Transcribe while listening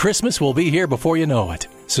Christmas will be here before you know it.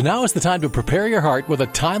 So now is the time to prepare your heart with a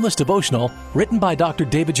timeless devotional written by Dr.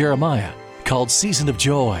 David Jeremiah called Season of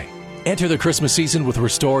Joy. Enter the Christmas season with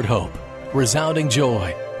restored hope, resounding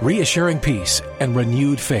joy, reassuring peace, and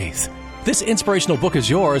renewed faith. This inspirational book is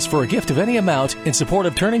yours for a gift of any amount in support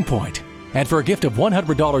of Turning Point. And for a gift of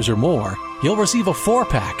 $100 or more, you'll receive a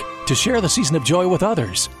 4-pack to share the Season of Joy with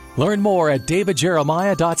others. Learn more at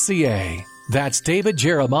davidjeremiah.ca. That's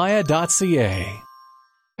davidjeremiah.ca.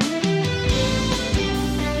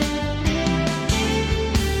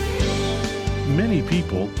 Many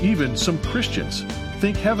people, even some Christians,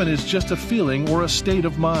 think heaven is just a feeling or a state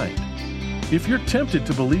of mind. If you're tempted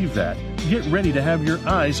to believe that, get ready to have your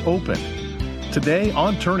eyes opened. Today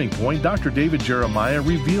on Turning Point, Dr. David Jeremiah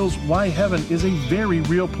reveals why heaven is a very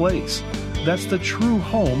real place. That's the true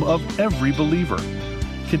home of every believer.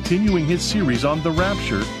 Continuing his series on the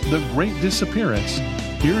rapture, the great disappearance,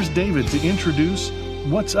 here's David to introduce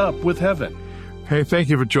What's Up with Heaven. Hey, thank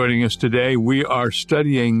you for joining us today. We are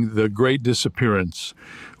studying the great disappearance.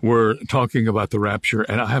 We're talking about the rapture,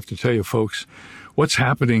 and I have to tell you, folks, what's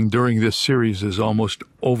happening during this series is almost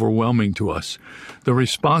overwhelming to us. The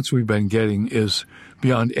response we've been getting is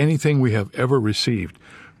beyond anything we have ever received.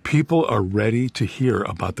 People are ready to hear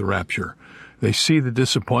about the rapture. They see the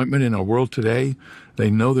disappointment in our world today.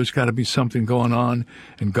 They know there's got to be something going on,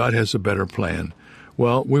 and God has a better plan.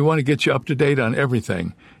 Well, we want to get you up to date on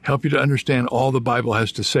everything, help you to understand all the Bible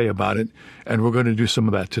has to say about it, and we're going to do some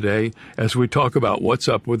of that today as we talk about what's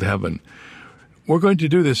up with heaven. We're going to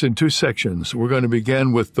do this in 2 sections. We're going to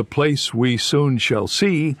begin with the place we soon shall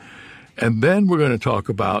see, and then we're going to talk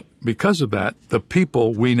about, because of that, the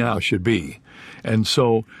people we now should be. And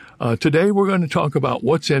so today we're going to talk about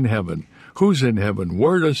what's in heaven, who's in heaven,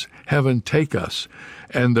 where does heaven take us?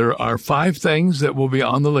 And there are 5 things that will be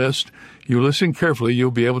on the list. You listen carefully,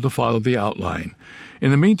 you'll be able to follow the outline.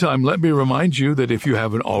 In the meantime, let me remind you that if you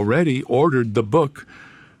haven't already ordered the book,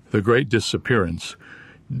 The Great Disappearance,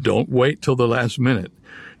 don't wait till the last minute.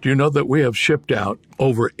 Do you know that we have shipped out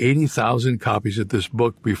over 80,000 copies of this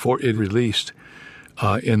book before it released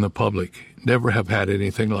in the public? Never have had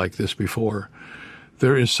anything like this before.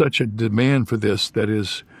 There is such a demand for this that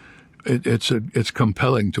is, it's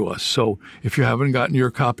compelling to us. So if you haven't gotten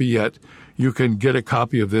your copy yet, you can get a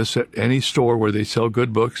copy of this at any store where they sell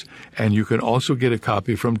good books, and you can also get a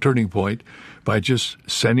copy from Turning Point by just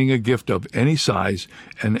sending a gift of any size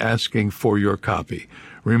and asking for your copy.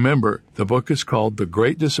 Remember, the book is called The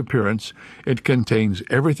Great Disappearance. It contains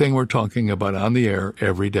everything we're talking about on the air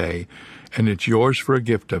every day, and it's yours for a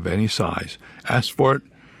gift of any size. Ask for it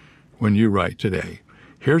when you write today.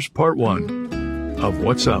 Here's part 1 of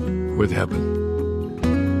What's Up with Heaven.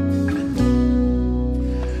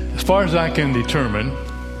 As far as I can determine,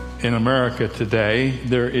 in America today,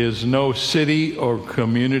 there is no city or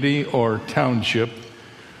community or township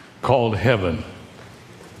called heaven.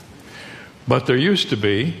 But there used to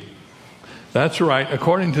be. That's right.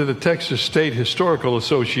 According to the Texas State Historical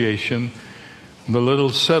Association, the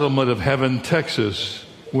little settlement of Heaven, Texas,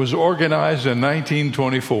 was organized in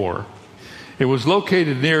 1924. It was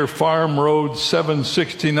located near Farm Road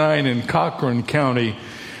 769 in Cochran County,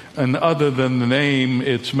 and other than the name,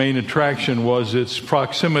 its main attraction was its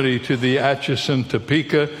proximity to the Atchison,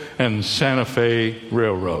 Topeka, and Santa Fe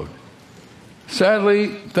Railroad. Sadly,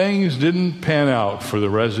 things didn't pan out for the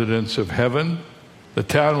residents of Heaven. The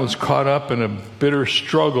town was caught up in a bitter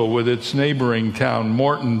struggle with its neighboring town,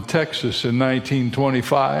 Morton, Texas, in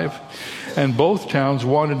 1925, and both towns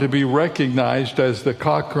wanted to be recognized as the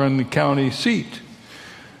Cochran County seat.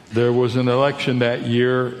 There was an election that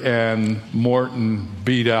year, and Morton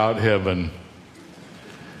beat out Heaven.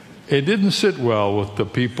 It didn't sit well with the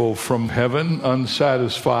people from Heaven.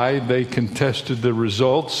 Unsatisfied, they contested the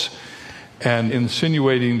results, and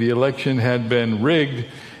insinuating the election had been rigged,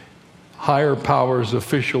 higher powers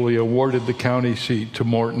officially awarded the county seat to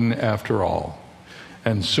Morton after all.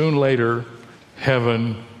 And soon later,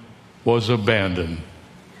 Heaven was abandoned.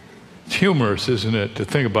 It's humorous, isn't it, to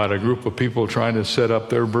think about a group of people trying to set up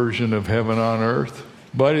their version of heaven on earth?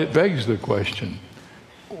 But it begs the question,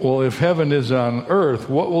 well, if heaven is on earth,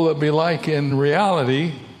 what will it be like in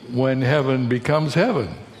reality when heaven becomes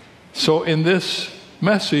heaven? So in this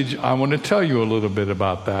message, I want to tell you a little bit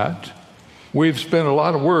about that. We've spent a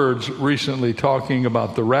lot of words recently talking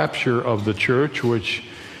about the rapture of the church, which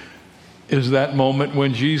is that moment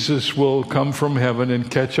when Jesus will come from heaven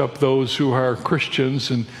and catch up those who are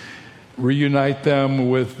Christians and reunite them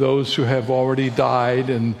with those who have already died,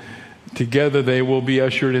 and together they will be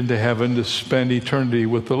ushered into heaven to spend eternity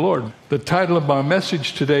with the Lord. The title of my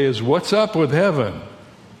message today is What's Up with Heaven?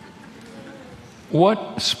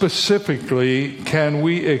 What specifically can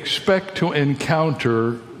we expect to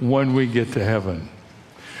encounter when we get to heaven?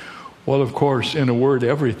 Well, of course, in a word,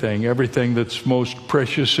 everything. Everything that's most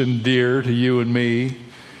precious and dear to you and me.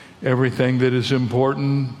 Everything that is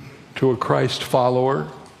important to a Christ follower.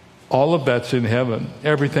 All of that's in heaven.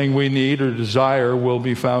 Everything we need or desire will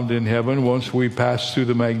be found in heaven once we pass through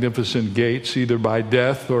the magnificent gates, either by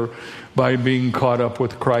death or by being caught up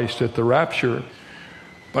with Christ at the rapture.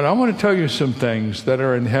 But I want to tell you some things that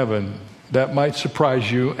are in heaven that might surprise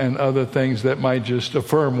you, and other things that might just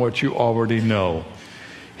affirm what you already know.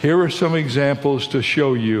 Here are some examples to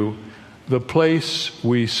show you the place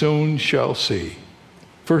we soon shall see.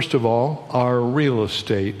 First of all, our real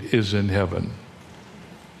estate is in heaven.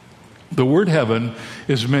 The word heaven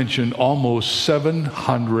is mentioned almost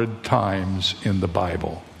 700 times in the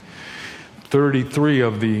Bible. 33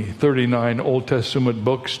 of the 39 Old Testament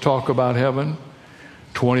books talk about heaven.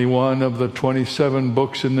 21 of the 27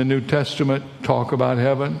 books in the New Testament talk about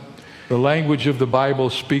heaven. The language of the Bible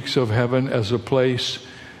speaks of heaven as a place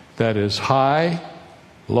that is high,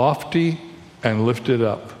 lofty, and lifted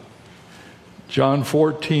up. John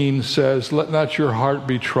 14 says, "Let not your heart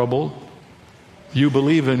be troubled. You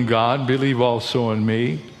believe in God, believe also in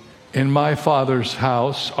me. In my Father's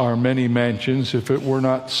house are many mansions. If it were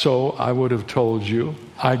not so, I would have told you.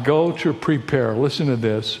 I go to prepare," listen to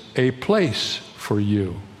this, "a place for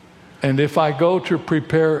you. And if I go to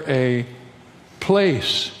prepare a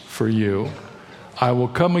place for you, I will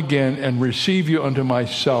come again and receive you unto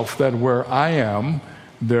myself, that where I am,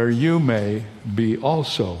 there you may be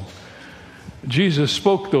also." Jesus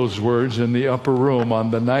spoke those words in the upper room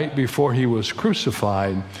on the night before he was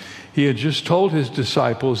crucified. He had just told his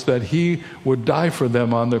disciples that he would die for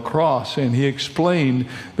them on the cross, and he explained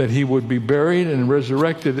that he would be buried and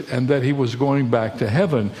resurrected and that he was going back to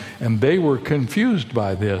heaven. And they were confused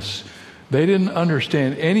by this. They didn't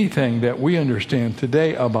understand anything that we understand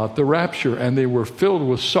today about the rapture, and they were filled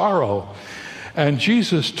with sorrow. And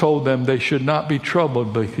Jesus told them they should not be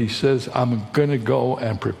troubled, but he says, "I'm going to go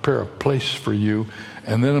and prepare a place for you,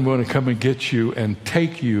 and then I'm going to come and get you and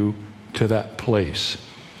take you to that place."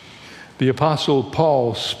 The Apostle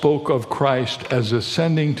Paul spoke of Christ as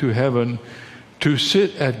ascending to heaven to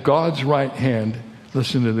sit at God's right hand,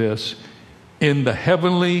 listen to this, in the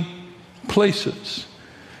heavenly places.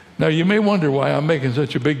 Now, you may wonder why I'm making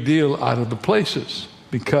such a big deal out of the places,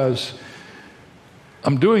 because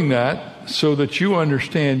I'm doing that so that you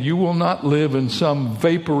understand you will not live in some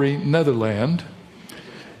vapory netherland,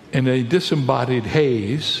 in a disembodied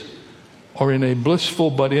haze, or in a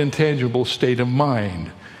blissful but intangible state of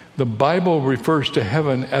mind. The Bible refers to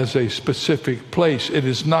heaven as a specific place. It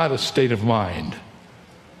is not a state of mind.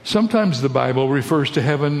 Sometimes the Bible refers to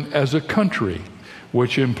heaven as a country,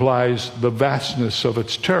 which implies the vastness of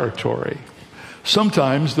its territory.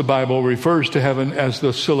 Sometimes the Bible refers to heaven as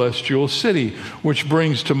the celestial city, which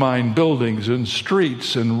brings to mind buildings and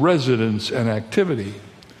streets and residence and activity.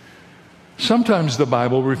 Sometimes the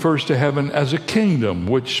Bible refers to heaven as a kingdom,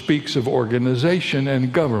 which speaks of organization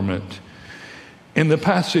and government. In the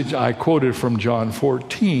passage I quoted from John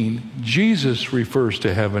 14, Jesus refers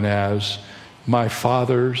to heaven as my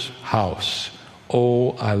Father's house.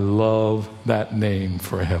 Oh, I love that name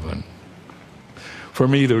for heaven. For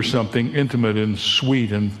me, there's something intimate and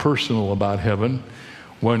sweet and personal about heaven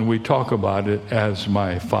when we talk about it as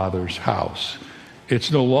my Father's house.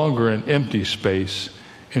 It's no longer an empty space.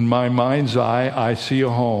 In my mind's eye, I see a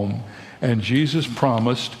home, and Jesus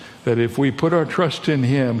promised that if we put our trust in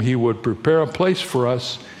him, he would prepare a place for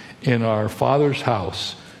us in our Father's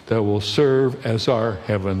house that will serve as our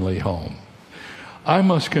heavenly home. I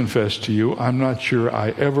must confess to you, I'm not sure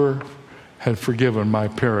I ever had forgiven my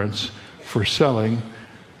parents for selling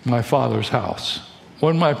my father's house.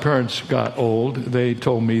 When my parents got old, they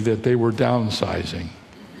told me that they were downsizing.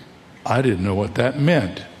 I didn't know what that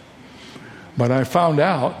meant. But I found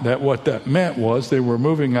out that what that meant was they were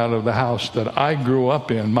moving out of the house that I grew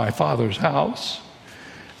up in, my father's house,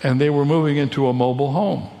 and they were moving into a mobile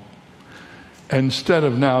home. Instead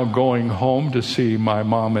of now going home to see my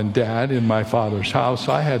mom and dad in my father's house,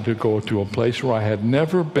 I had to go to a place where I had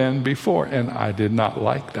never been before, and I did not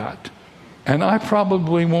like that. And I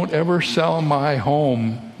probably won't ever sell my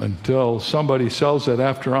home until somebody sells it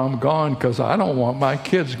after I'm gone, because I don't want my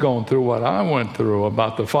kids going through what I went through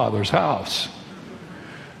about the Father's house.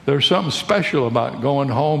 There's something special about going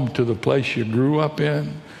home to the place you grew up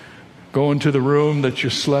in, going to the room that you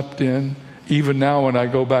slept in. Even now when I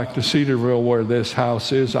go back to Cedarville where this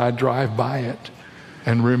house is, I drive by it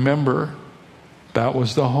and remember that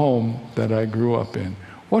was the home that I grew up in.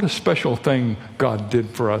 What a special thing God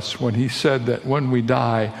did for us when he said that when we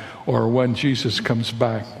die or when Jesus comes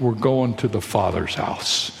back, we're going to the Father's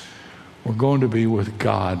house. We're going to be with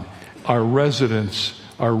God. Our residence,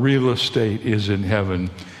 our real estate is in heaven.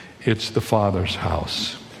 It's the Father's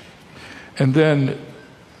house. And then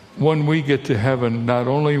when we get to heaven, not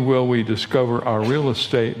only will we discover our real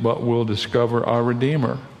estate, but we'll discover our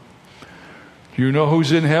Redeemer. Do you know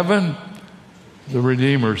who's in heaven? The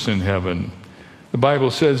Redeemer's in heaven. The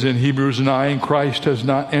Bible says in Hebrews 9, Christ has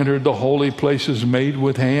not entered the holy places made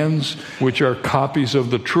with hands, which are copies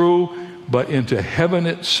of the true, but into heaven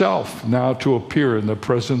itself, now to appear in the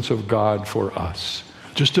presence of God for us.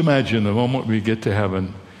 Just imagine the moment we get to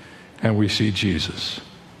heaven and we see Jesus.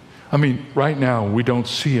 I mean, right now we don't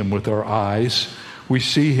see him with our eyes. We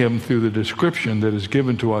see him through the description that is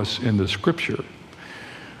given to us in the Scripture.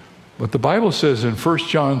 But the Bible says in 1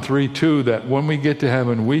 John 3:2 that when we get to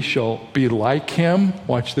heaven, we shall be like him.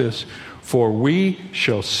 Watch this. For we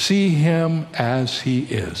shall see him as he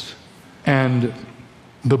is. And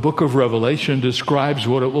the book of Revelation describes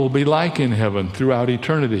what it will be like in heaven throughout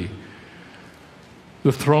eternity.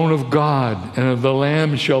 The throne of God and of the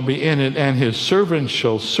Lamb shall be in it, and his servants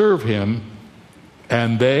shall serve him,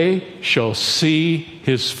 and they shall see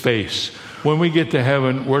his face. When we get to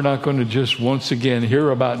heaven, we're not going to just once again hear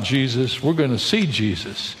about Jesus. We're going to see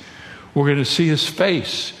Jesus. We're going to see his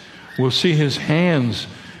face. We'll see his hands.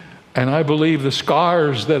 And I believe the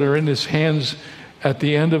scars that are in his hands at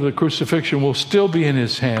the end of the crucifixion will still be in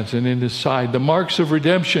his hands and in his side. The marks of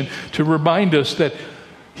redemption to remind us that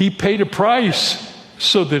he paid a price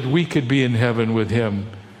so that we could be in heaven with him,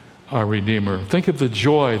 our Redeemer. Think of the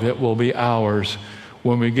joy that will be ours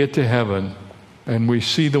when we get to heaven and we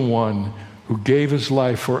see the one who gave his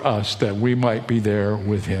life for us that we might be there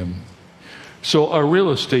with him. So our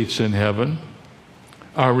real estate's in heaven.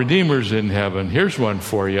 Our Redeemer's in heaven. Here's one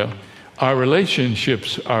for you. Our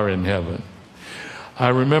relationships are in heaven. I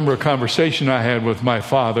remember a conversation I had with my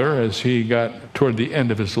father as he got toward the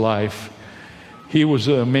end of his life. He was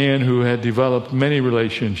a man who had developed many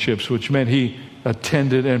relationships, which meant he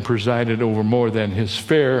attended and presided over more than his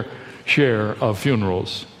fair share of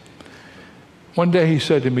funerals. One day he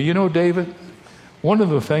said to me, you know, David, one of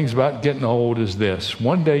the things about getting old is this.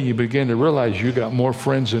 One day you begin to realize you got more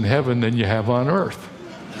friends in heaven than you have on earth.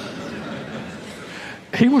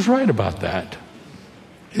 He was right about that.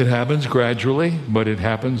 It happens gradually, but it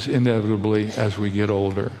happens inevitably as we get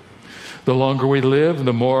older. The longer we live,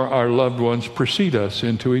 the more our loved ones precede us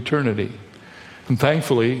into eternity. And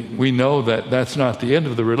thankfully, we know that that's not the end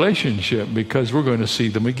of the relationship because we're going to see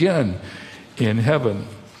them again in heaven.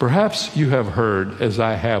 Perhaps you have heard, as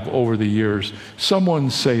I have over the years, someone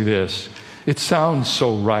say this. It sounds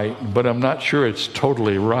so right, but I'm not sure it's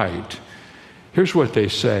totally right. Here's what they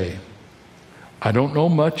say. I don't know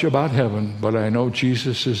much about heaven, but I know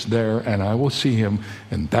Jesus is there and I will see him,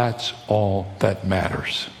 and that's all that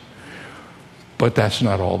matters. But that's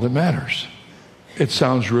not all that matters. It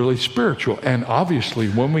sounds really spiritual. And obviously,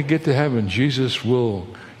 when we get to heaven, Jesus will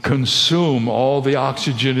consume all the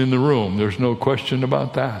oxygen in the room. There's no question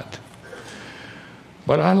about that.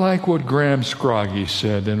 But I like what Graham Scroggie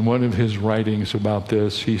said in one of his writings about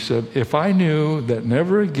this. He said, if I knew that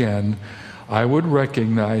never again I would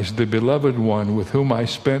recognize the beloved one with whom I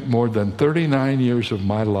spent more than 39 years of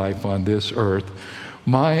my life on this earth,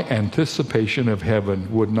 my anticipation of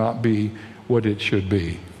heaven would not be what it should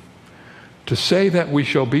be. To say that we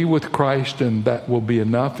shall be with Christ and that will be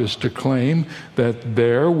enough is to claim that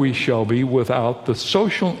there we shall be without the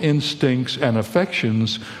social instincts and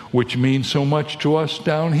affections which mean so much to us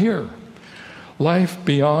down here. Life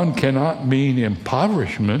beyond cannot mean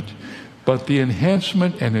impoverishment, but the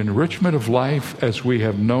enhancement and enrichment of life as we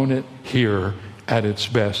have known it here at its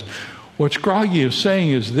best. What Scroggie is saying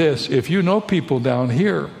is this: if you know people down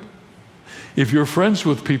here, if you're friends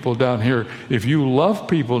with people down here, if you love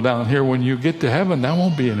people down here, when you get to heaven, that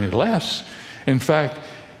won't be any less. In fact,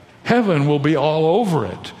 heaven will be all over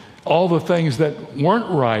it. All the things that weren't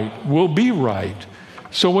right will be right.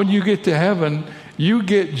 So when you get to heaven, you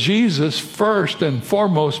get Jesus first and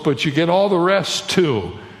foremost, but you get all the rest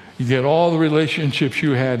too. You get all the relationships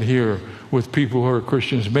you had here with people who are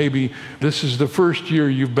Christians. Maybe this is the first year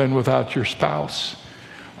you've been without your spouse.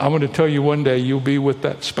 I'm going to tell you, one day you'll be with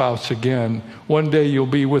that spouse again. One day you'll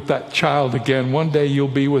be with that child again. One day you'll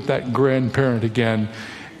be with that grandparent again.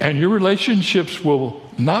 And your relationships will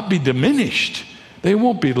not be diminished. They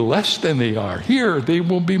won't be less than they are. Here, they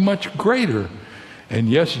will be much greater. And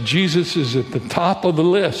yes, Jesus is at the top of the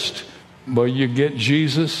list. But you get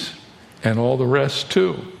Jesus and all the rest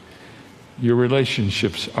too. Your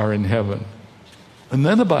relationships are in heaven. And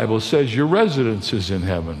then the Bible says your residence is in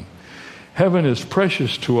heaven. Heaven is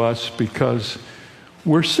precious to us because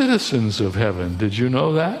we're citizens of heaven. Did you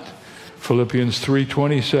know that? Philippians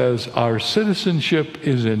 3:20 says, our citizenship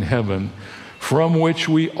is in heaven, from which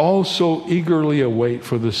we also eagerly await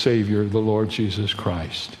for the Savior, the Lord Jesus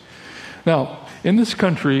Christ. Now, in this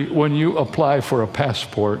country, when you apply for a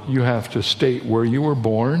passport, you have to state where you were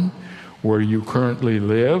born, where you currently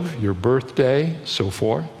live, your birthday, so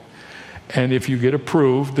forth. And if you get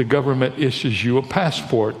approved, the government issues you a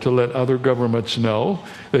passport to let other governments know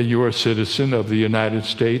that you are a citizen of the United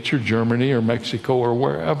States or Germany or Mexico or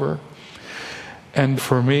wherever. And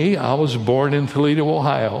for me, I was born in Toledo,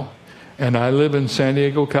 Ohio, and I live in San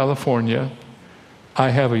Diego, California.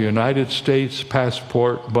 I have a United States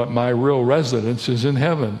passport, but my real residence is in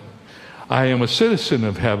heaven. I am a citizen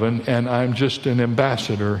of heaven, and I'm just an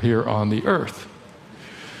ambassador here on the earth.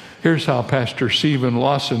 Here's how Pastor Stephen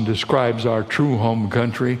Lawson describes our true home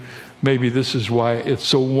country. Maybe this is why it's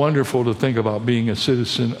so wonderful to think about being a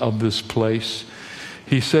citizen of this place.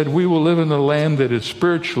 He said, we will live in a land that is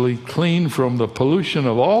spiritually clean from the pollution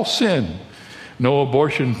of all sin. No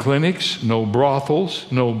abortion clinics, no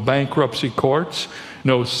brothels, no bankruptcy courts,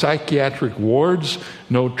 no psychiatric wards,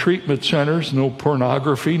 no treatment centers, no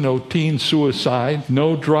pornography, no teen suicide,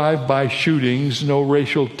 no drive-by shootings, no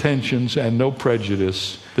racial tensions, and no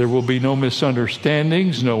prejudice. There will be no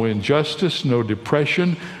misunderstandings, no injustice, no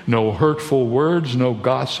depression, no hurtful words, no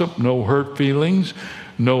gossip, no hurt feelings,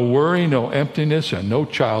 no worry, no emptiness, and no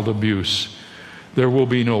child abuse. There will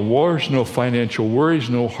be no wars, no financial worries,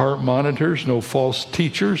 no heart monitors, no false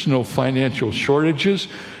teachers, no financial shortages,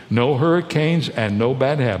 no hurricanes, and no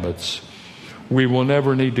bad habits. We will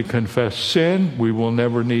never need to confess sin. We will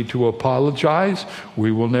never need to apologize.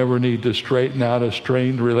 We will never need to straighten out a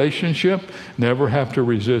strained relationship. Never have to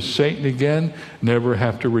resist Satan again. Never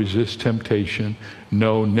have to resist temptation.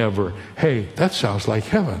 No, never. Hey, that sounds like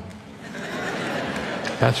heaven.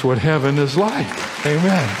 That's what heaven is like.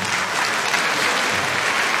 Amen.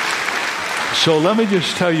 So let me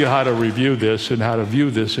just tell you how to review this and how to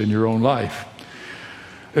view this in your own life.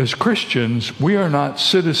 As Christians, we are not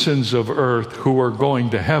citizens of earth who are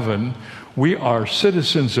going to heaven. We are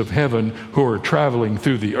citizens of heaven who are traveling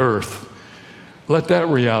through the earth. Let that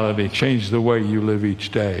reality change the way you live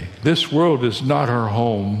each day. This world is not our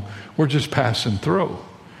home. We're just passing through.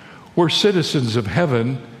 We're citizens of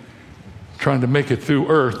heaven trying to make it through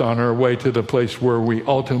earth on our way to the place where we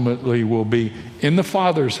ultimately will be in the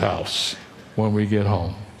Father's house when we get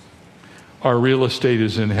home. Our real estate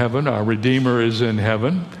is in heaven. Our Redeemer is in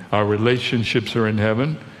heaven. Our relationships are in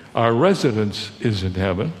heaven. Our residence is in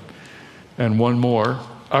heaven. And one more,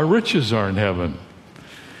 our riches are in heaven.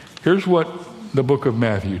 Here's what the book of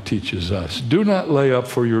Matthew teaches us. Do not lay up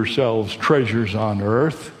for yourselves treasures on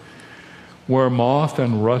earth, where moth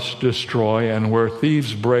and rust destroy and where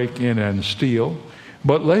thieves break in and steal,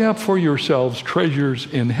 but lay up for yourselves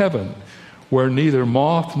treasures in heaven, where neither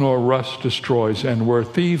moth nor rust destroys, and where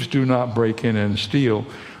thieves do not break in and steal.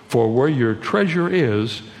 For where your treasure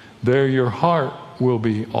is, there your heart will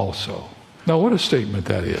be also. Now, what a statement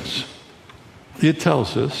that is. It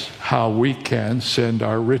tells us how we can send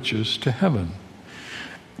our riches to heaven.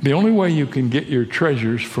 The only way you can get your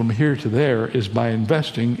treasures from here to there is by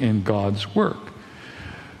investing in God's work.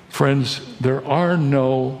 Friends, there are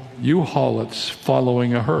no U-Haulets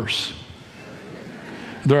following a hearse.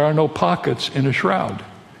 There are no pockets in a shroud.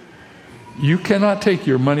 You cannot take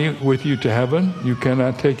your money with you to heaven. You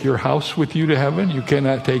cannot take your house with you to heaven. You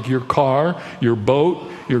cannot take your car, your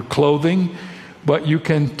boat, your clothing, but you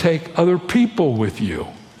can take other people with you.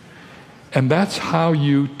 And that's how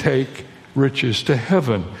you take riches to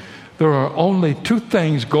heaven. There are only two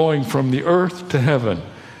things going from the earth to heaven: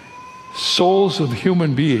 souls of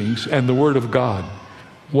human beings and the Word of God.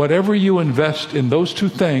 Whatever you invest in those two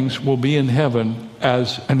things will be in heaven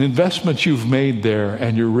as an investment you've made there,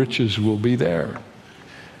 and your riches will be there.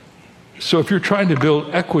 So if you're trying to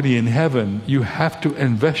build equity in heaven, you have to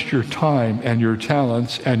invest your time and your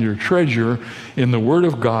talents and your treasure in the Word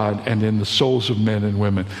of God and in the souls of men and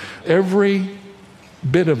women. Every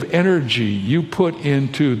bit of energy you put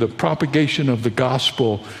into the propagation of the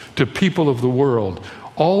gospel to people of the world,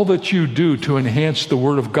 all that you do to enhance the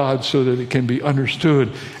Word of God so that it can be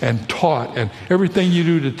understood and taught, and everything you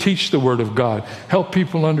do to teach the Word of God, help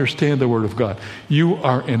people understand the Word of God, you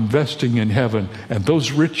are investing in heaven, and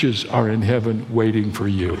those riches are in heaven waiting for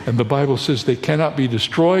you. And the Bible says they cannot be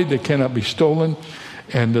destroyed, they cannot be stolen.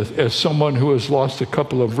 And as someone who has lost a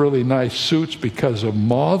couple of really nice suits because of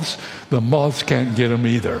moths, the moths can't get them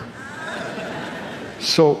either.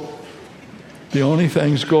 So the only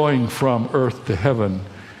things going from earth to heaven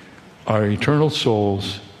our eternal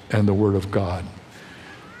souls, and the Word of God.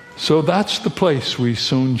 So that's the place we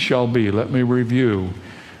soon shall be. Let me review.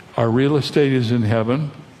 Our real estate is in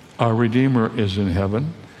heaven. Our Redeemer is in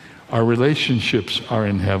heaven. Our relationships are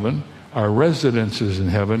in heaven. Our residence is in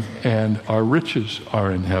heaven. And our riches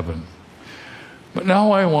are in heaven. But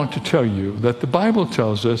now I want to tell you that the Bible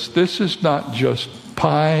tells us this is not just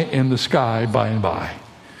pie in the sky by and by.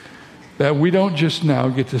 That we don't just now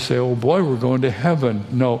get to say, oh boy, we're going to heaven.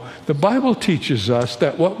 No, the Bible teaches us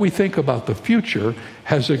that what we think about the future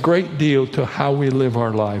has a great deal to how we live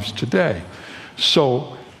our lives today.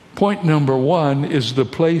 So, point number 1 is the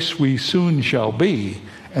place we soon shall be.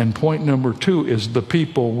 And point number 2 is the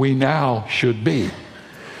people we now should be.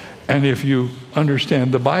 And if you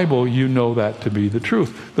understand the Bible, you know that to be the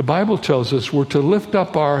truth. The Bible tells us we're to lift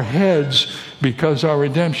up our heads because our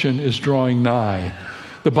redemption is drawing nigh.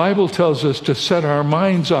 The Bible tells us to set our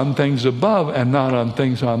minds on things above and not on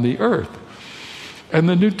things on the earth. And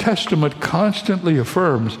the New Testament constantly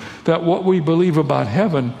affirms that what we believe about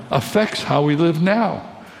heaven affects how we live now.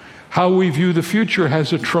 How we view the future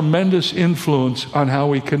has a tremendous influence on how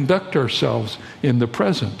we conduct ourselves in the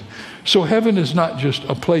present. So heaven is not just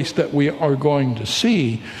a place that we are going to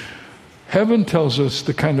see. Heaven tells us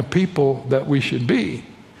the kind of people that we should be.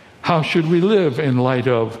 How should we live in light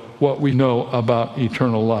of what we know about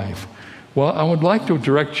eternal life? Well, I would like to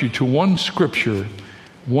direct you to one scripture,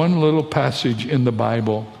 one little passage in the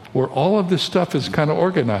Bible where all of this stuff is kind of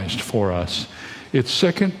organized for us. It's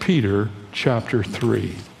 2 Peter chapter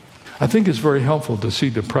 3. I think it's very helpful to see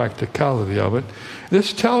the practicality of it.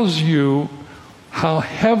 This tells you how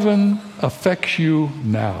heaven affects you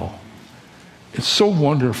now. It's so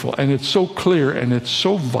wonderful, and it's so clear, and it's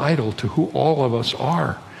so vital to who all of us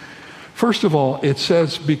are. First of all, it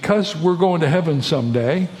says, because we're going to heaven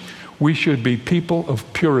someday, we should be people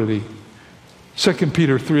of purity. 2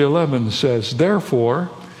 Peter 3:11 says, therefore,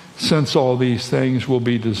 since all these things will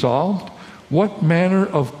be dissolved, what manner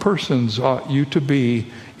of persons ought you to be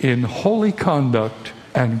in holy conduct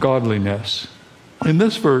and godliness? In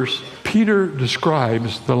this verse, Peter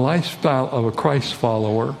describes the lifestyle of a Christ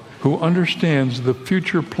follower who understands the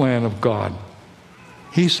future plan of God.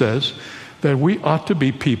 He says that we ought to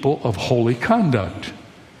be people of holy conduct.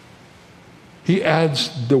 He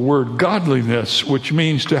adds the word godliness, which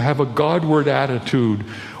means to have a Godward attitude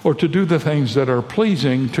or to do the things that are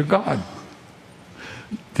pleasing to God.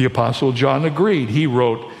 The Apostle John agreed. He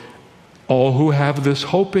wrote, all who have this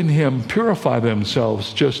hope in him purify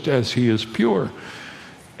themselves just as he is pure.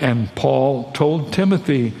 And Paul told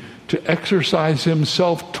Timothy to exercise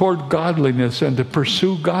himself toward godliness and to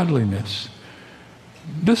pursue godliness.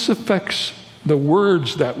 This affects the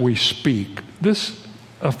words that we speak. This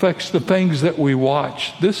affects the things that we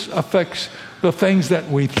watch. This affects the things that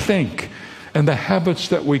we think and the habits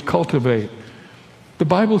that we cultivate. The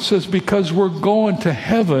Bible says because we're going to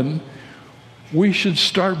heaven, we should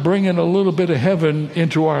start bringing a little bit of heaven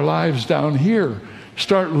into our lives down here.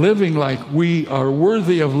 Start living like we are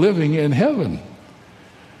worthy of living in heaven.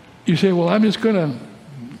 You say, well, I'm just going to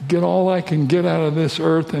get all I can get out of this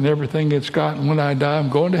earth and everything it's got, and when I die, I'm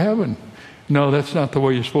going to heaven. No, that's not the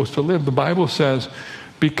way you're supposed to live. The Bible says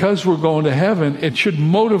because we're going to heaven, it should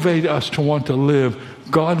motivate us to want to live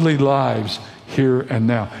godly lives here and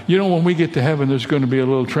now. You know, when we get to heaven, there's going to be a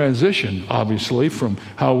little transition, obviously, from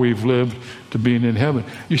how we've lived to being in heaven.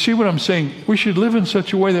 You see what I'm saying? We should live in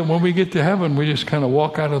such a way that when we get to heaven, we just kind of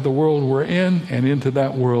walk out of the world we're in and into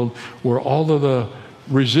that world where all of the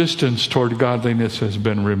resistance toward godliness has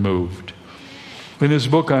been removed. In his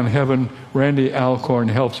book on heaven, Randy Alcorn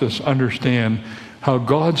helps us understand how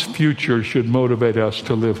God's future should motivate us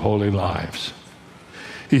to live holy lives.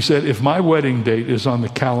 He said, if my wedding date is on the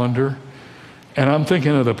calendar and I'm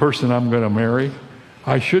thinking of the person I'm going to marry,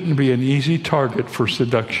 I shouldn't be an easy target for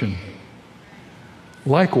seduction.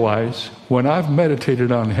 Likewise, when I've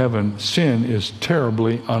meditated on heaven, sin is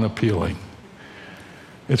terribly unappealing.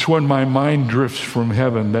 It's when my mind drifts from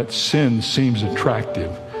heaven that sin seems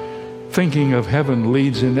attractive. Thinking of heaven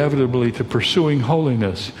leads inevitably to pursuing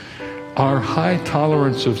holiness. Our high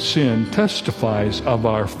tolerance of sin testifies of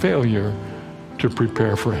our failure to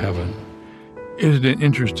prepare for heaven. Isn't it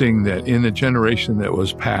interesting that in the generation that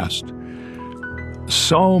was past,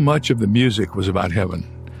 so much of the music was about heaven?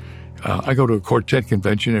 I go to a quartet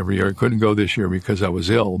convention every year. I couldn't go this year because I was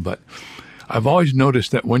ill, but I've always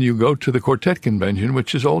noticed that when you go to the quartet convention,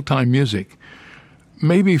 which is old-time music,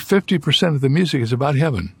 maybe 50% of the music is about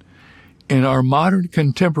heaven. In our modern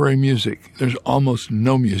contemporary music, there's almost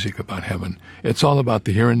no music about heaven. It's all about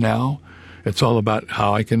the here and now. It's all about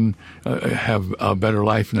how I can have a better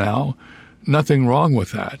life now. Nothing wrong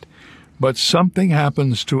with that. But something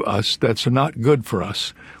happens to us that's not good for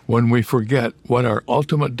us when we forget what our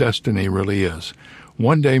ultimate destiny really is.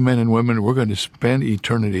 One day, men and women, we're going to spend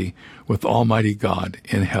eternity with Almighty God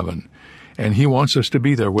in heaven. And He wants us to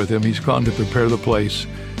be there with Him. He's gone to prepare the place,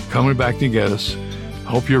 coming back to get us.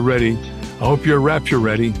 I hope you're ready. I hope you're rapture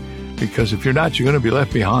ready, because if you're not, you're going to be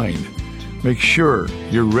left behind. Make sure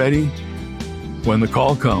you're ready when the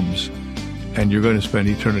call comes, and you're going to spend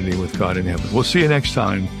eternity with God in heaven. We'll see you next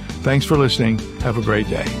time. Thanks for listening. Have a great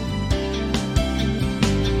day.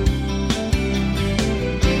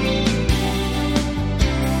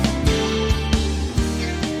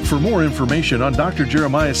 For more information on Dr.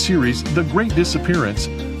 Jeremiah's series, The Great Disappearance,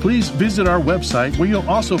 please visit our website, where you'll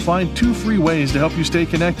also find 2 free ways to help you stay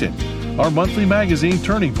connected: our monthly magazine,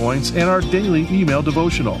 Turning Points, and our daily email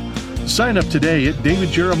devotional. Sign up today at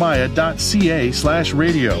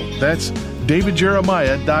davidjeremiah.ca/radio. That's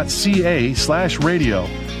davidjeremiah.ca/radio.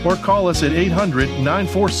 Or call us at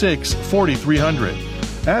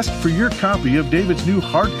 800-946-4300. Ask for your copy of David's new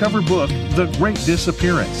hardcover book, The Great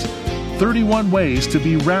Disappearance. 31 Ways to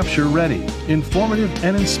be Rapture Ready. Informative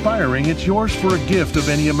and inspiring, it's yours for a gift of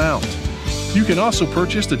any amount. You can also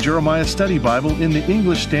purchase the Jeremiah Study Bible in the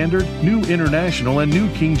English Standard, New International, and New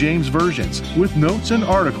King James versions, with notes and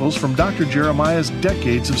articles from Dr. Jeremiah's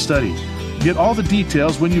decades of study. Get all the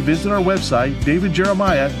details when you visit our website,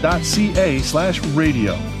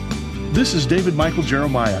 davidjeremiah.ca/radio. This is David Michael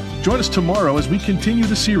Jeremiah. Join us tomorrow as we continue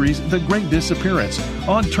the series, The Great Disappearance,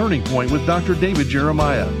 on Turning Point with Dr. David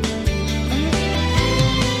Jeremiah.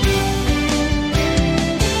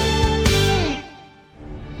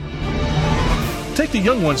 Take the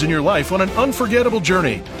young ones in your life on an unforgettable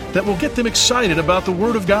journey that will get them excited about the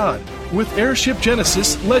Word of God with Airship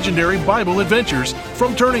Genesis Legendary Bible Adventures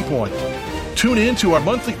from Turning Point. Tune in to our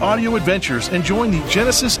monthly audio adventures and join the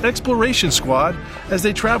Genesis Exploration Squad as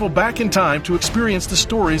they travel back in time to experience the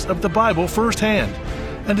stories of the Bible firsthand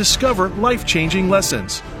and discover life-changing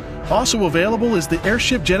lessons. Also available is the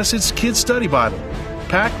Airship Genesis Kids Study Bible,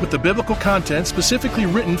 packed with the biblical content specifically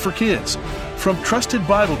written for kids, from trusted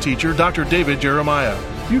Bible teacher Dr. David Jeremiah.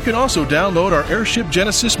 You can also download our Airship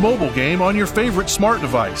Genesis mobile game on your favorite smart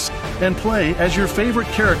device and play as your favorite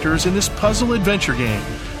characters in this puzzle adventure game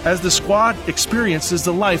as the squad experiences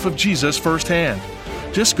the life of Jesus firsthand.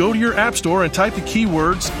 Just go to your app store and type the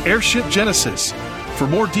keywords Airship Genesis. For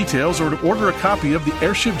more details or to order a copy of the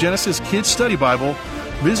Airship Genesis Kids Study Bible,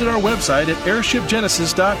 visit our website at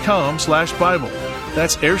airshipgenesis.com/Bible.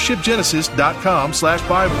 That's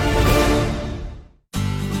airshipgenesis.com/Bible.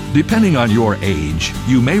 Depending on your age,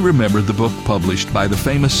 you may remember the book published by the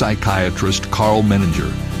famous psychiatrist Carl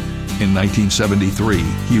Menninger. In 1973,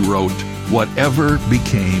 he wrote, "Whatever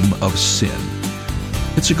Became of Sin?"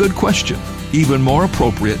 It's a good question, even more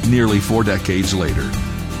appropriate nearly 4 decades later.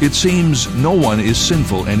 It seems no one is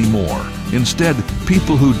sinful anymore. Instead,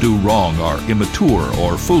 people who do wrong are immature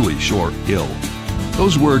or foolish or ill.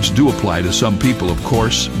 Those words do apply to some people, of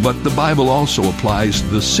course, but the Bible also applies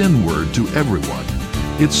the sin word to everyone.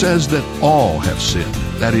 It says that all have sinned,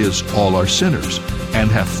 that is, all are sinners,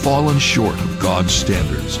 and have fallen short of God's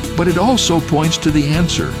standards. But it also points to the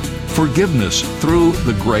answer, forgiveness through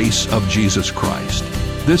the grace of Jesus Christ.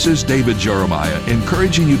 This is David Jeremiah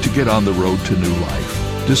encouraging you to get on the road to new life.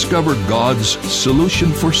 Discover God's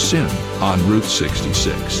solution for sin on Route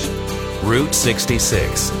 66. Route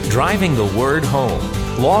 66, driving the word home.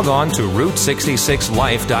 Log on to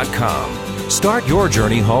Route66Life.com. Start your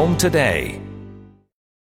journey home today.